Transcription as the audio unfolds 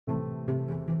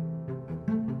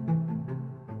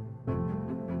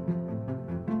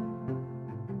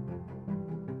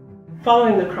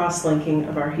Following the cross-linking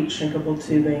of our heat-shrinkable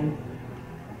tubing,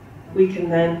 we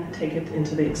can then take it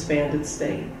into the expanded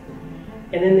state.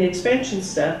 And in the expansion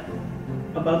step,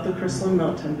 above the crystalline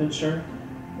melt temperature,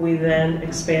 we then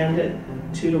expand it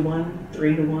 2 to 1,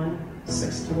 3 to 1,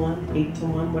 6 to 1, 8 to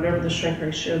 1, whatever the shrink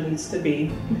ratio needs to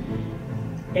be.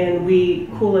 And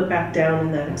we cool it back down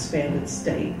in that expanded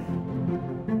state.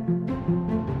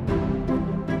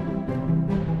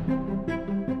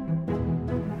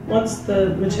 Once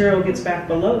the material gets back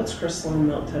below its crystalline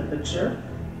melt temperature,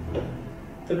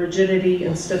 the rigidity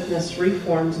and stiffness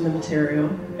reforms in the material,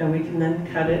 and we can then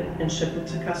cut it and ship it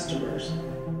to customers.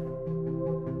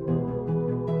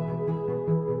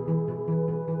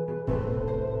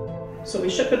 So we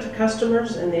ship it to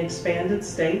customers in the expanded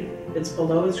state. It's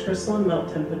below its crystalline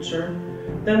melt temperature.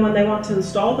 Then when they want to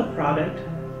install the product,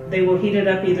 they will heat it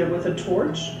up either with a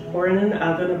torch or in an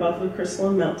oven above the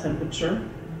crystalline melt temperature.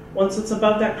 Once it's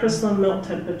above that crystalline melt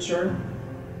temperature,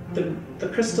 the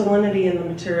crystallinity in the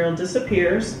material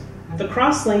disappears. The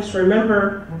cross-links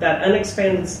remember that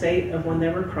unexpanded state of when they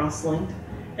were cross-linked,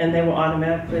 and they will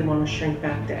automatically want to shrink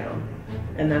back down.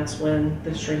 And that's when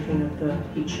the shrinking of the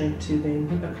heat shrink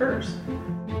tubing occurs.